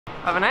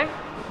Have a name?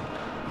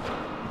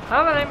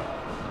 Have a name?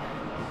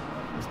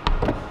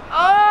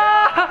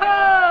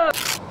 Oh!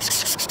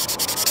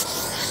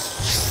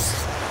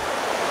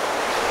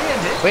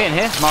 Ian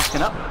here,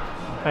 masking up.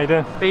 How you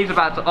doing? B's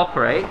about to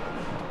operate.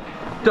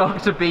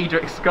 Dr.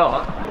 Bedrick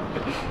Scott.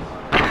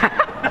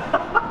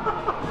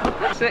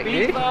 Sick,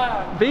 B's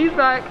back. B's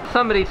back.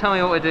 Somebody tell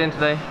me what we're doing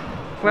today.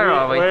 Where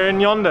are we? We're in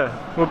Yonder.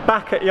 We're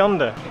back at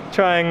Yonder,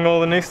 trying all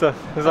the new stuff.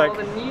 There's all like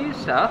the new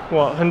stuff.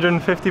 What,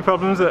 150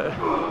 problems that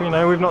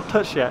we've not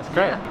touched yet. It's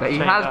great. Yeah, but he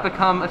has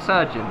become a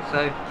surgeon,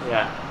 so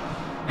yeah.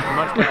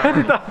 Where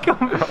did that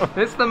come from?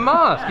 It's the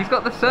mask. He's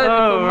got the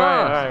surgical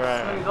mask.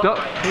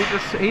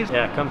 Right. He's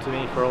yeah, come to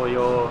me for all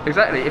your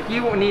exactly. If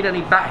you need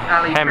any back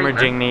alley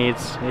hemorrhaging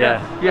needs. Yeah.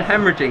 You're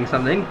hemorrhaging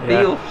something. Yeah.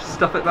 He'll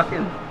stuff it back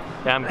in.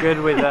 Yeah, I'm good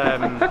with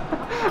hernias.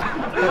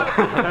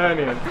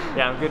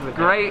 Yeah, I'm good with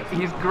great. That.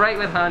 He's great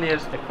with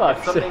hernias. If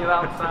something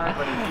about Sam,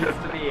 but he needs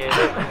to be in.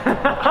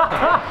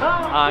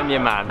 I'm your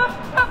man.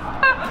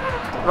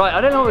 Right,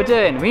 I don't know what we're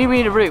doing. We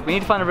need a route. We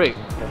need to find a route.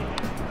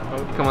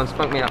 Come on,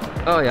 spunk me up.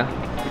 Oh yeah.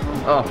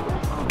 Oh.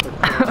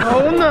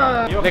 Oh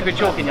no! Liquid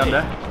chalk in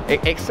Yonder.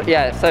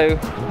 Yeah, so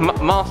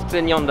masks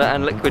in Yonder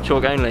and liquid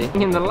chalk only.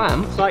 In the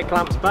lamp. Sight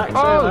clamps back.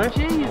 Oh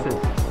Jesus!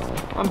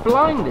 I'm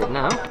blinded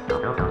now.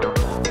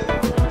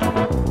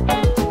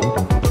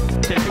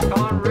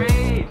 Can't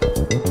read.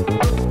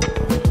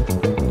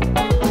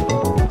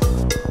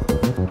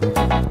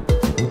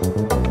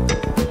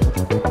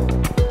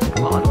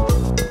 Come on.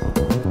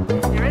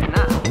 You're in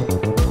now.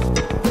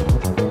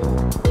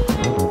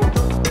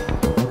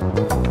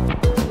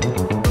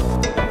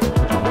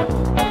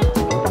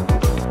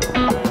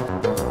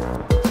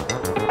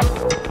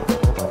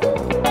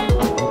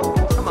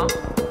 Come on.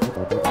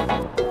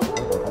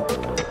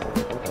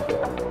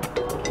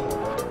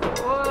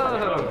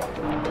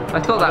 I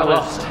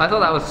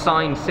thought that was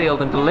signed,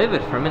 sealed, and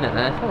delivered for a minute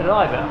there. So did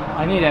I, but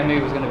I knew their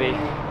move was going to be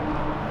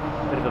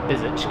a bit of a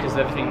bizzage because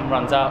everything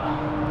runs out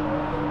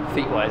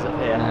feet-wise up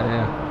here.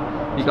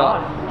 Yeah. You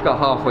got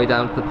halfway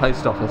down to the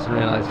post office and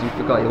realised you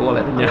forgot your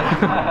wallet, didn't you?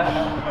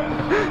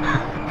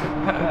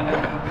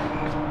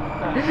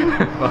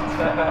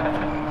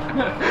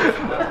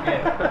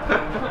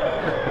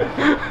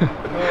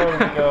 Oh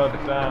god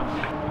damn.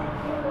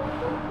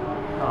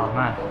 Oh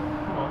man,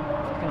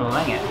 it's going to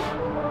lang it.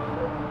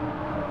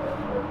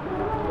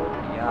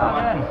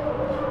 Yeah.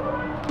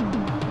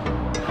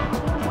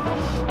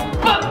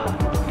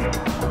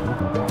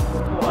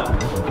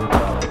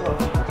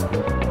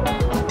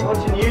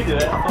 Watching you do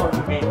it, I thought it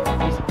would be a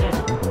piece of piss.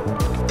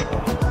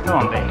 Go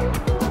on, B.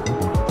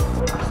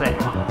 That's it.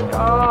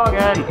 Go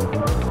again.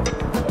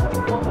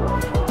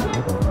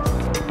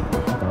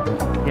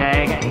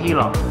 Yeah, get a heel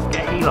on.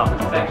 Get a heel on.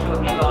 Sexual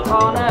heel on.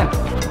 Oh no!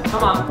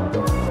 Come on!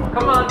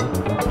 Come on!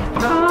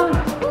 Come on!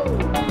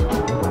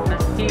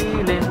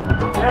 Healing.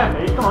 Yeah, B,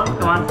 come on.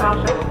 Come on, Sam.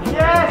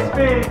 Yes, B!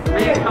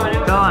 Bee's coming in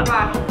with Go on. the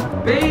splash.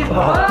 Bee's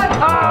back!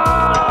 Oh!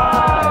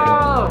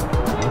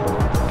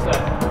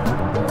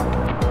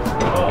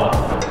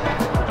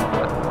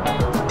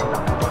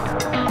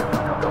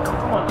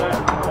 Come on, Joe.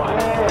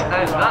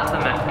 That's the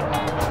method.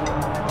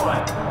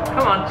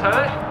 Come on,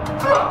 turret.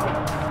 Come on.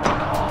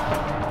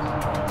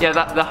 Yeah,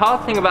 the hard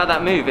thing about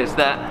that move is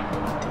that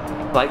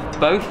like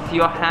both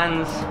your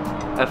hands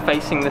are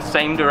facing the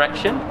same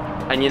direction,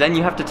 and then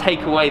you have to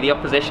take away the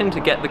opposition to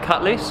get the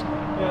cut loose.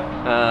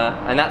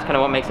 Yeah. And that's kind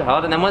of what makes it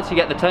hard. And then once you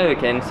get the toe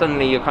hook in,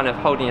 suddenly you're kind of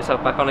holding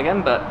yourself back on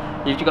again, but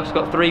you've just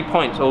got 3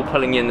 points all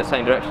pulling you in the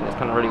same direction. It's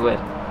kind of really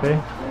weird. B?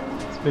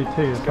 It's B2.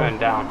 It's going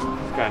down.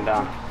 It's going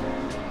down.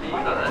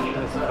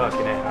 That's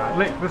fucking it, right?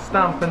 Lick the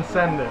stamp and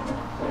send it.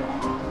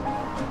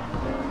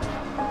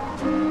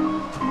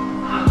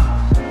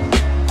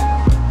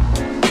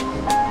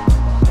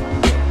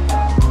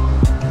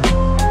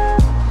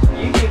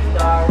 You big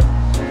star.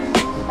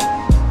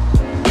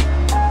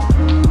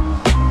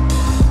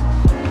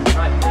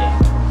 Right, B.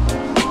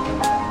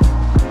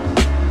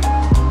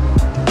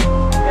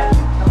 Yeah,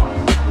 come on.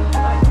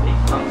 Nice, B.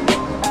 Come on.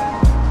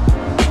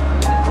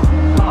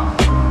 Come on.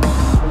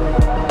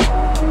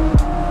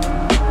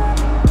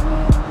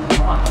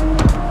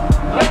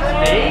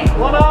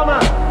 One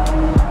armour!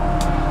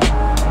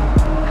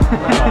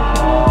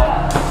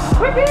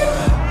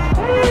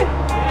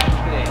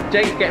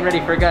 Jake's getting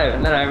ready for a go,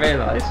 and then I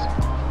realised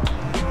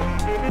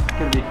it's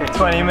gonna be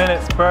 20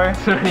 minutes, bro.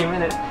 20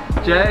 minutes.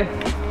 Joe,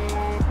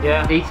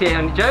 Yeah. ETA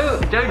on Joe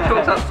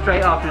chalks up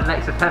straight after his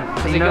next attempt.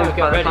 So he knows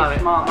by the time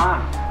Smart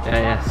man.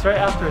 Yeah. Straight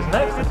after his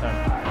next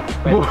attempt.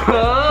 What?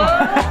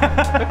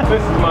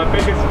 This is my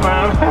biggest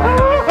fan.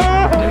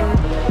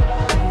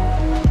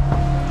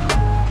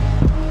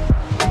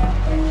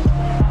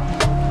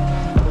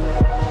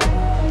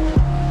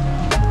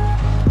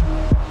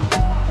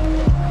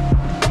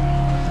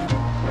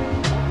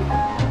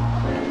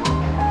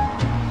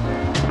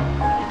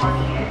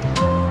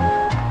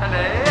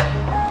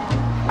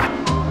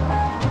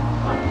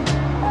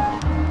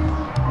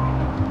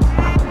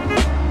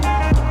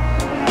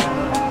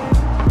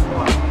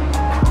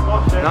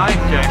 Nice,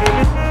 Joe.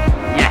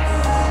 Yes.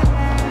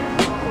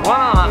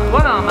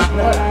 One arm.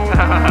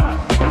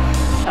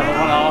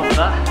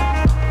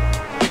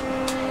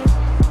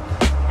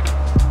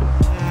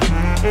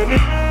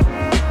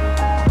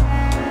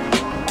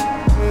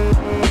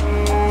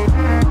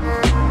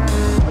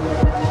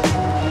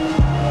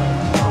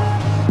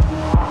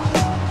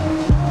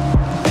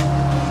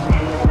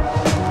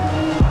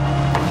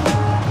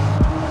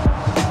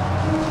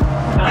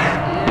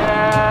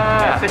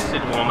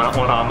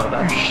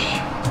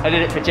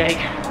 for Jake.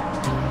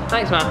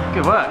 Thanks, man.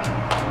 Good work.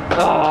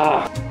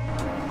 Oh.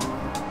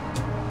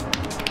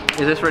 Is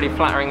this really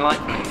flattering light?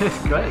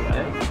 It's great,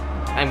 eh?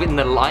 And with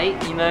the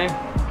light, you know?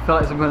 I feel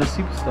like some kind of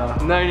superstar.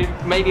 No,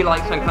 maybe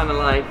like some kind of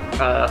like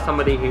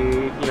somebody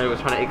who, you know, was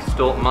trying to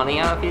extort money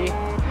out of you,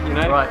 you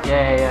know? Right,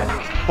 yeah.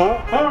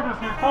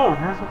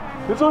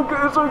 It's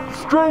like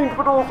strange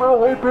but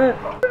also happy.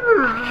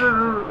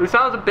 It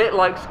sounds a bit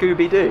like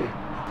Scooby-Doo.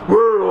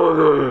 Where are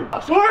they?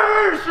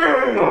 Where is she?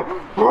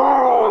 Where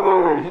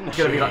are they? It's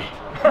gonna be like,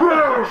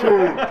 Where is she?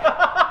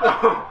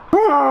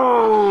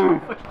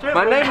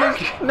 my name is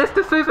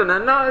Mr. Susan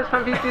and now it's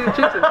time for you to do the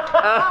choosing.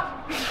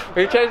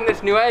 We've chosen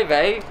this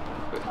Nueve,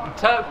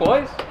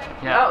 turquoise,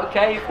 out of the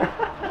cave,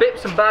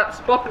 bips and bats,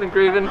 bopping and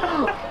grooving.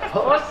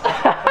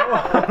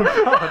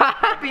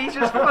 He's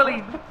just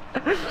fully...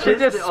 She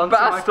just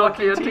spazzed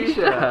onto your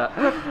t-shirt.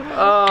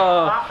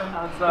 Oh.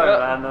 I'm sorry,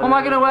 man. What am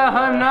I going to wear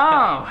home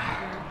now?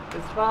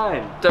 It's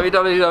fine.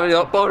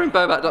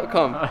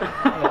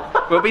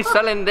 www.bouldering.bobat.com. We'll be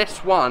selling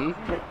this one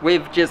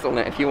with jizz on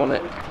it if you want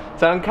it.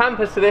 So on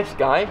campus to this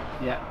guy.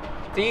 Yeah.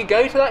 Do you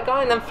go to that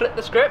guy and then flip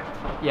the script?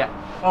 Yeah.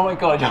 Oh my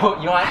god,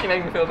 you actually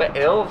make me feel a bit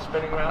ill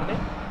spinning around me.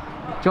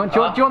 Do you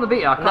want the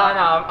beat? No,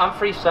 I'm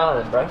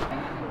freestyling, bro.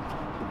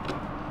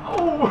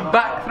 Oh,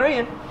 back three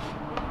in.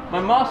 My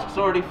mask's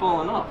already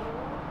fallen off.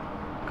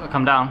 Gotta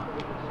come down.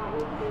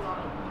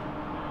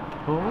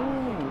 Oh,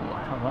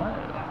 hello.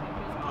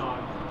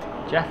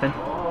 Jeffin.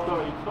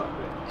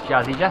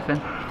 Jazzy Jeffin.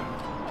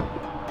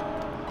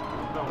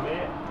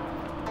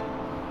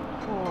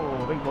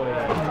 Oh, big boy.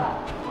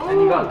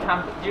 And you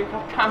got you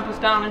have campus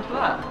down into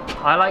that.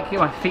 I like to get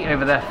my feet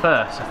over there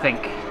first, I think.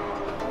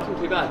 Isn't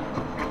too bad.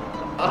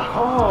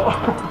 Oh.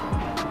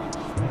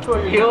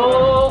 You're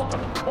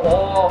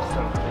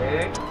awesome,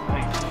 dude.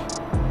 Thanks.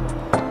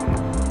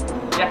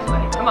 Yes,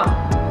 mate. Come on.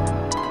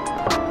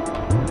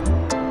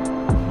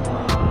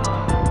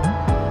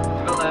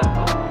 You got there.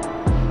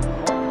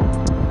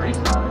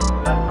 Freestyle.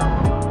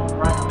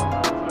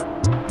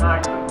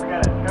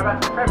 Forget it. Go back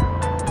to the crib.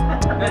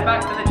 Go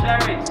back to the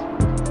cherries.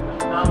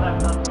 Now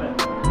left hand flip.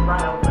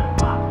 Right hand flip.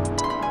 Flat.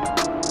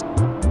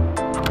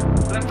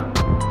 Flip them.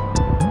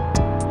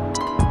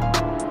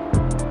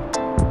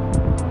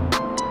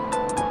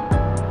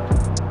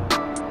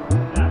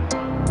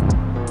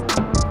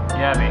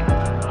 Yeah, mate.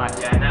 Nice.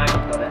 Yeah, now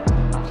you've got it.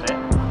 That's it.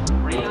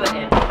 Reel it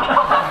in.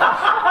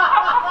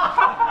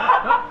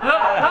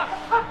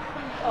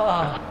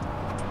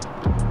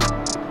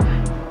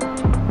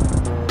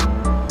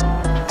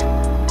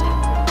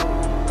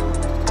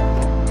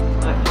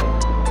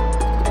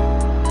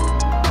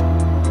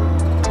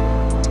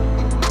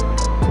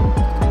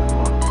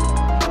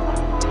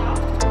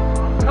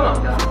 Come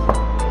on, guys.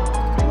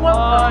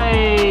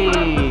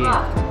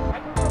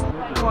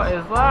 What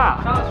is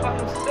that? That was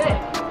fucking sick.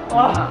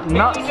 Oh,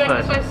 nuts. You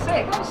doing so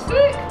sick. That was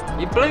sick.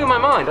 You blew my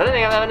mind. I don't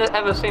think I've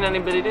ever seen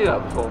anybody do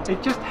that before.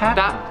 It just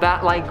happened.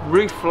 That like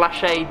roof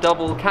lâché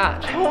double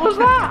catch. What was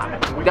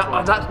that?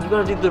 That's you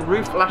gotta do the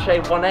roof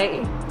lâché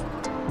 180.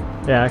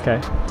 Yeah, okay.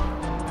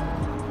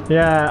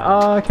 Yeah,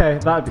 oh, okay,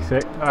 that'd be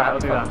sick. Alright, I'll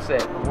do that.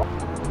 Sick.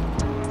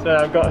 So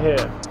I've got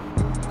here.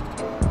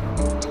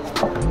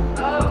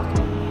 Oh.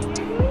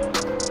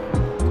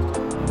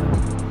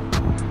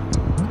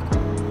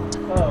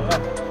 Oh,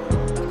 left.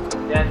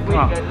 Yeah, if we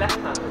Oh. go left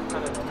hand, it's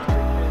kind of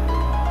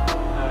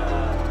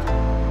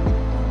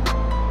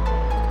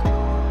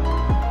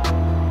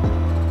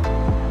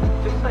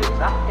just so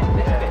zapping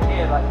this bit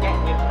here, like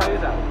getting your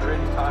toes out is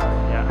really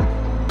tiring. Yeah.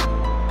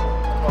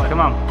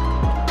 Come on.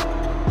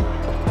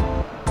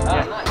 Oh,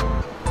 Yeah. nice.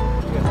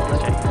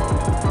 Jake.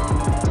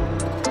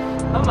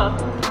 Come on.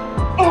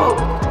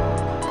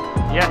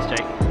 Yes,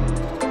 Jake.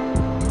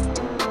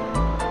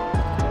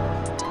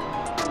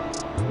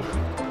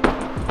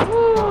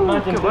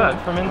 Imagine good work.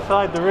 from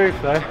inside the roof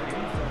though.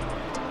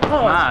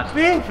 Oh, Mad. it's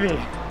beefy.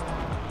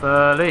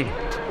 Burly.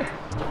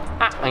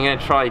 I'm going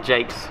to try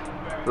Jake's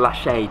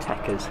lâché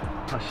techers.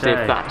 See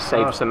if that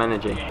saves some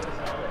energy.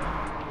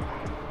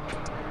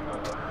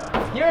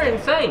 You're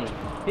insane.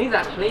 He's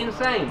actually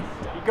insane.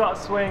 You got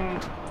to swing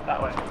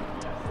that way.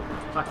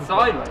 Back and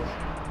Sideways.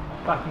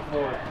 forward. Back and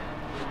forward.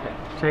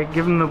 Jake,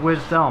 give him the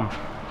wisdom.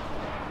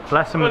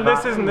 Bless him Well, with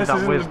this that, isn't with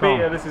that the wisdom.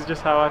 beater. This is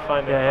just how I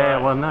find it. Yeah,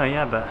 well, no,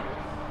 yeah, but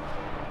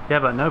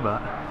no,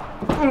 but.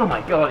 Oh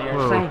my god, you're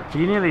Whoa.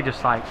 insane. You nearly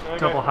just like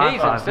double high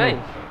He's five.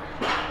 insane.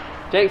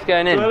 Jake's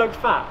going in. Do I look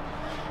fat?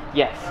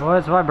 Yes.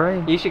 Where's my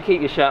brain? You should keep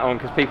your shirt on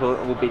because people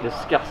will be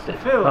disgusted.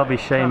 I'll be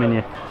shaming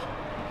you.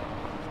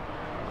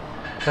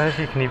 I don't know if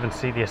you can even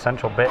see the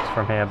essential bits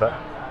from here, but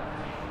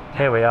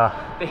here we are.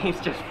 He's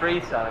just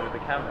freestyling with the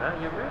camera.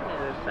 You're ruining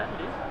the set,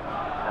 dude.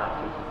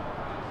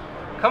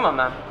 Come on,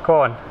 man.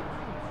 Go on.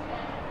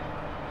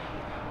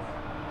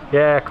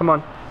 Yeah, come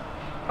on.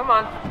 Come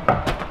on.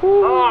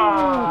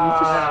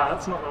 Ah,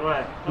 that's not the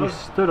way. You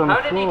stood on How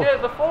the did floor. you do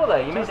it before though?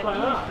 You made Just it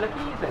like that. look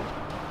easy.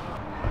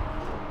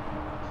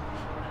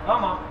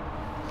 Come on.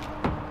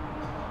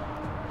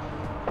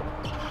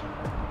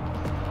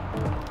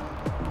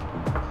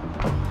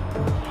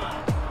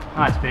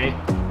 Nice, B.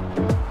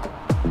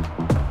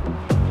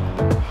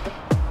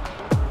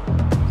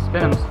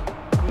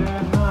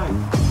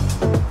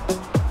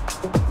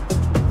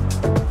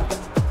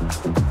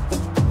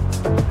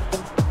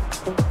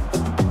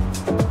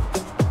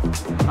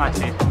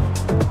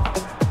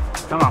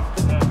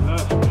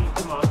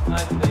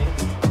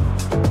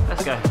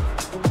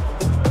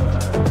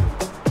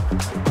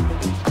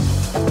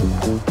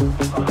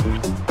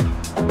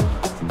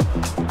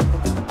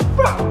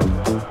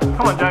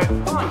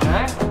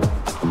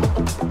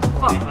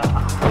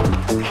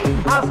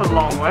 a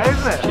long way,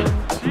 isn't it?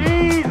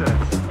 Jesus!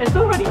 It's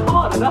already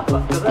hard enough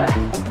up to there.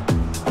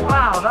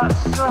 Wow,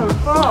 that's so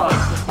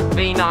fast!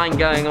 V9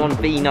 going on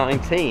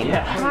V19.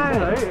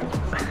 Yeah. Really?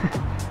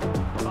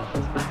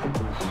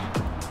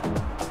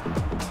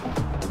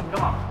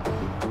 Come on.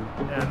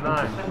 Yeah,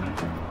 nice.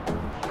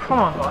 Come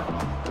on.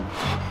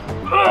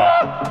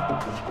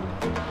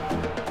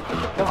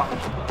 Come on.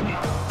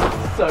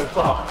 So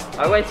far.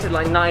 I wasted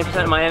like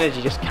 9% of my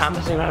energy just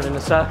canvassing around in a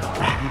circle.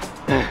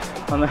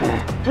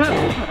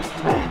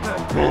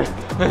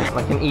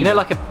 Like an you know,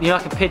 like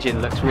a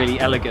pigeon looks really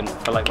elegant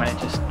for like when it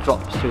just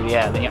drops through the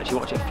air, then you actually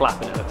watch it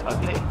flap and it looks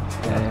ugly.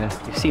 Yeah.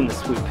 You've seen the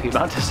swoop, you're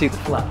about to see the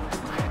flap.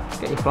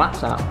 Get your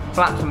flaps out.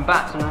 Flaps and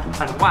bats and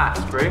wax,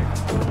 bro.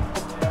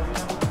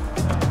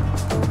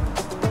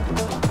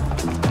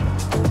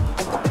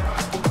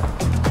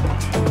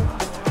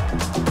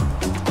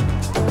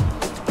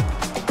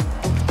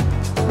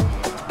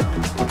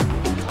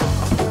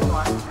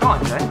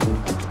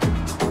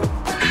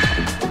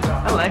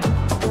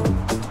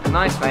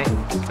 Nice, mate.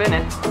 Spin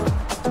it.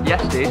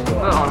 Yes, dude. Put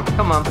it on.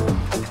 Come on.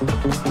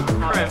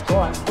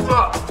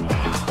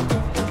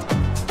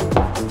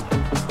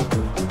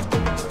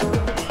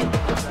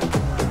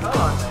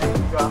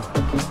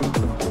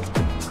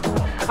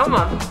 Come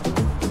on.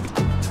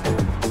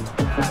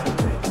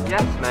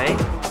 Yes, mate.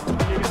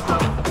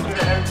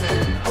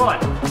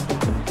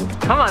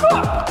 Come on.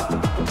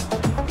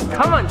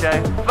 Come on,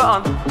 Joe. Put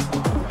on.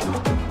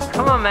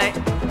 Come on, mate.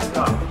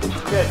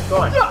 Good, go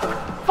on.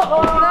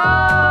 Oh no!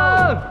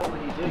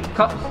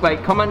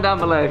 Wait, comment down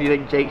below if you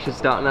think Jake should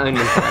start an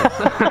OnlyFans.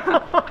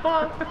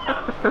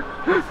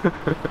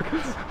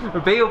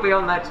 B will be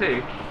on there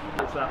too.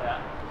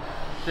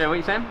 Yeah, what are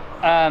you saying?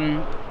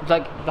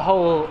 Like the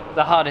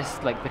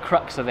hardest, like the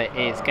crux of it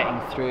is getting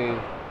through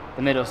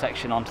the middle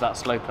section onto that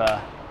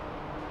sloper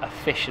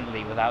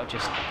efficiently without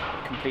just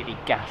completely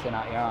gassing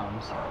out your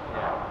arms.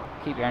 Yeah.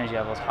 Keep your energy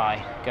levels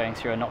high, going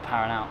through and not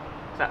powering out.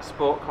 It's that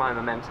sport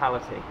climber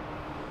mentality.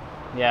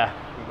 Yeah.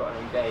 You've got to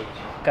engage.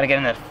 Gotta get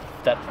in that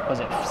was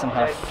it some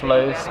kind of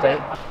flow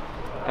state?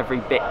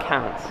 Every bit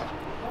counts.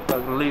 I'm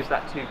gonna lose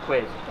that £2.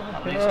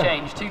 Loose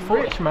change,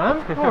 240. Rich,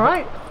 man.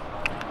 Alright.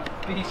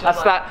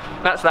 That's that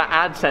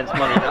AdSense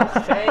money.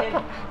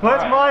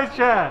 Where's my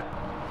chair?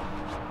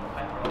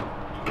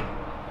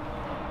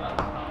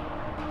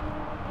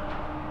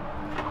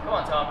 Come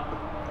on, Tom.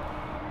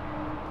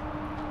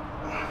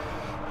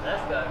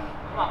 Let's go.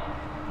 Come on.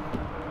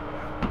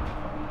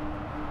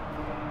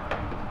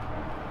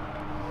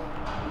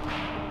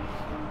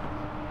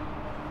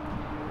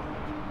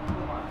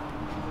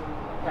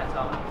 Yeah,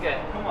 Tom. Good.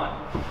 Come on.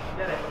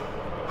 Get it.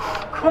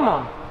 Come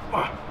on.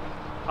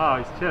 Oh,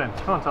 he's chilling.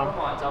 Come on, Tom. Come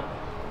on, Tom.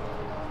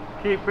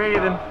 Keep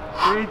breathing.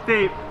 Breathe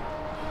deep.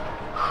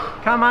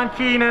 Come on,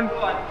 Keenan.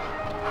 Come on.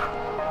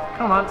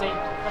 Come on. Team.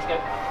 Let's go.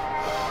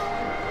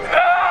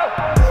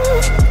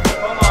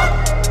 Come on.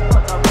 Come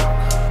on, Tom.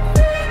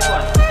 Come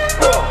on.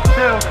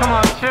 Chill. Come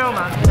on. Chill,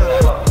 man. Chill.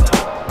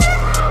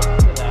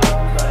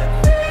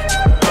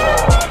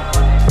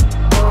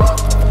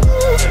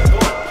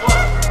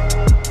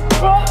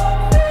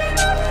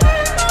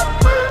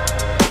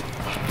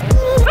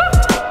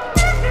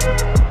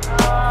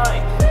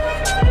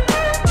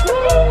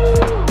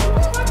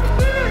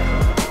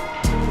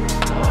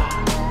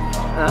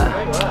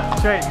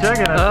 Straight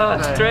jugging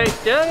us today. Straight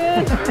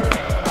jugging!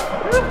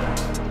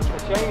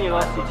 Shame you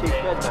lost your 2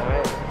 quid though,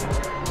 right?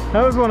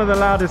 That was one of the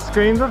loudest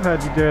screams I've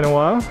heard you do in a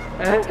while.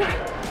 Right,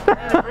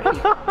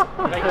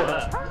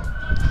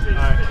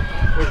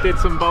 we did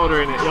some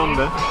bouldering at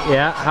yonder.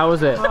 Yeah, how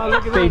was it? Oh,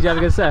 look at Did you have a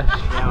good sesh?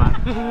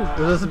 Yeah, man.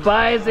 It was a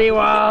spicy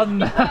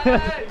one! I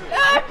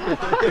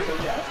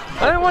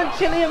don't want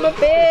chili in my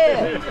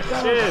beer!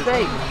 Cheers.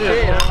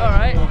 Cheers.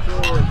 Alright.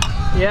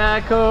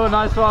 Yeah, cool,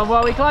 nice one.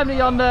 Well, we climbed to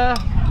yonder,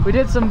 we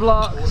did some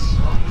blocks,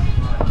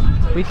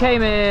 we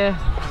came here,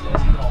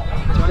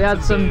 we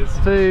had some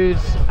food,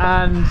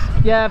 and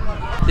yeah.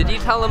 Did you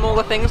tell them all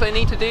the things they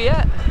need to do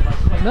yet?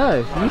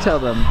 No, you tell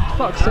them.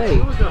 Fuck's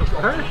sake.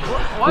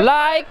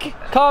 Like,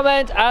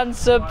 comment, and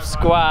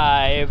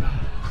subscribe.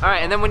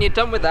 Alright, and then when you're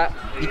done with that,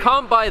 you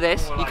can't buy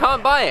this, you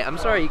can't buy it, I'm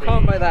sorry, you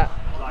can't buy that.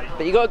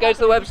 But you gotta go to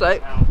the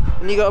website,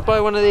 and you gotta buy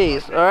one of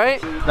these, alright?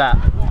 That.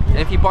 And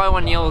if you buy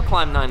one, you'll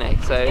climb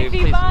 9A, so If you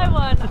please. buy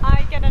one,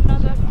 I get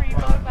another free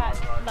BOBAT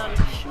lunch.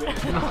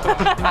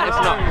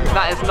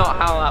 That is not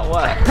how that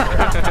works.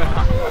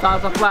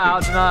 That's a flat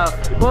out denial.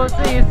 We'll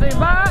see you soon,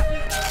 bye!